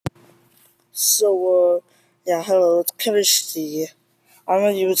Yeah, hello, it's Kevin Sh. I'm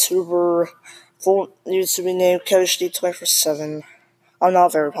a YouTuber, full YouTuber named Kevin Sh 24/7. I'm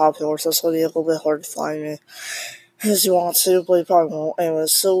not very popular, so it's gonna be a little bit hard to find me as you want to, but you probably won't.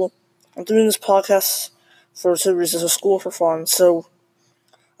 Anyways, so I'm doing this podcast for two reasons: a school for fun. So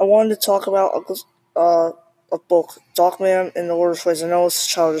I wanted to talk about a book, Dogman in the Lord of Ways. I know it's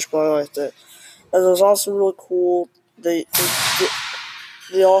childish, but I liked it. And it was also really cool.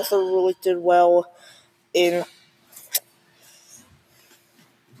 The author really did well in.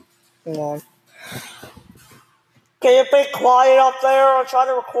 Hang on. Can you be quiet up there? I'm trying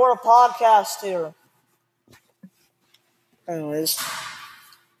to record a podcast here. Anyways.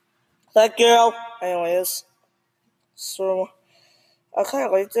 Thank you. Anyways. So, I kind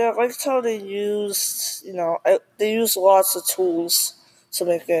of liked it. I liked how they used, they used lots of tools to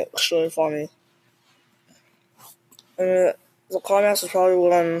make it extremely funny. And the climax is probably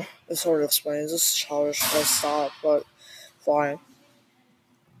when it's hard to explain. This is childish, I stop, but fine.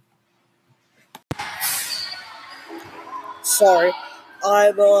 Sorry.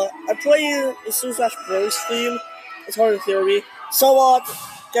 I'm playing the Suicide Bros theme. It's hard to hear me. So,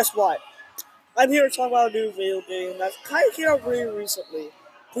 guess what? I'm here to talk about a new video game that's kind of came out really recently.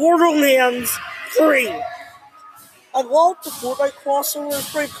 Borderlands 3. I love the Fortnite crossover.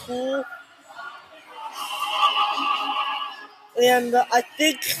 It's pretty cool. And I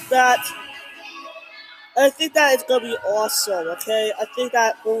think that it's gonna be awesome, okay? I think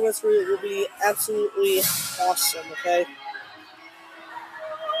that Borderlands 3 will be absolutely awesome, okay?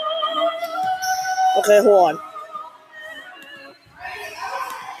 Okay, hold on.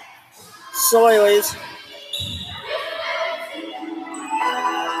 So anyways.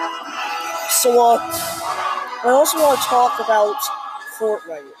 I also want to talk about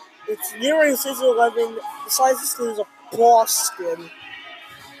Fortnite. It's nearing season 11. Besides, this skin is a boss skin.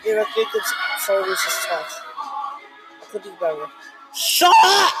 And I think it's Service's touch. I could do better. Shut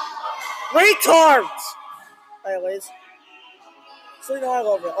up! Retards! Anyways. So I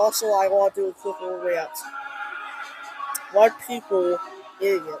love it. Also, I want to do a quick little rant. Why are people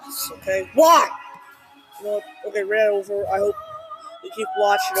idiots, okay? Why? Okay, rant over. I hope you keep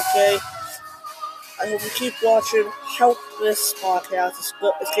watching, okay? I hope you keep watching. Help this podcast. It's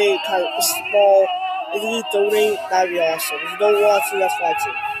getting kind of small. If you donate, that'd be awesome. If you don't want to, that's fine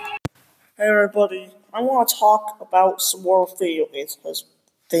too. Hey everybody, I want to talk about some more video games because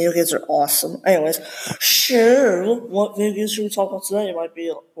video games are awesome. Anyways, sure, what video games should we talk about today? You might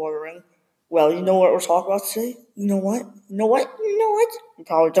be wondering. Well, you know what we're talking about today? You know what? You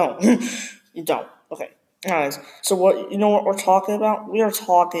probably don't. You don't. Okay. Anyways, so what we're talking about? We are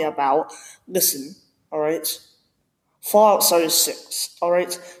talking about, listen, alright? Fallout 76,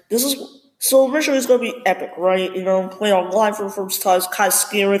 alright? So originally it's gonna be epic, right? Playing online for the first time, it's kind of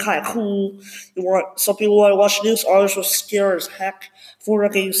scary, kind of cool. Some people want to watch the news, others were scared as heck for a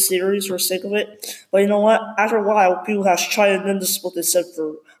game series for the sake of it. But you know what? After a while, people have tried it, and then this is what they said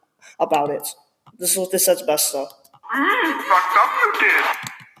about it. This is what they said the best stuff. Fucked up you did.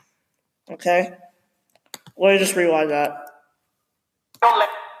 Okay? Let me just rewind that. Hello?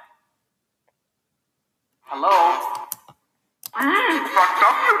 Fucked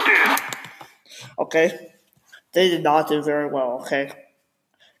up you did. Okay? They did not do very well, okay?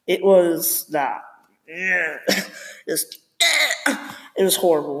 It was that. It was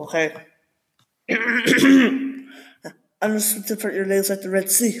horrible, okay? I'm just to put your names like the Red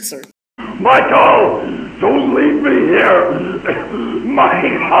Sea, sir. Michael! Don't leave me here!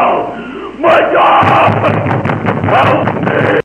 Michael! Michael! Help me!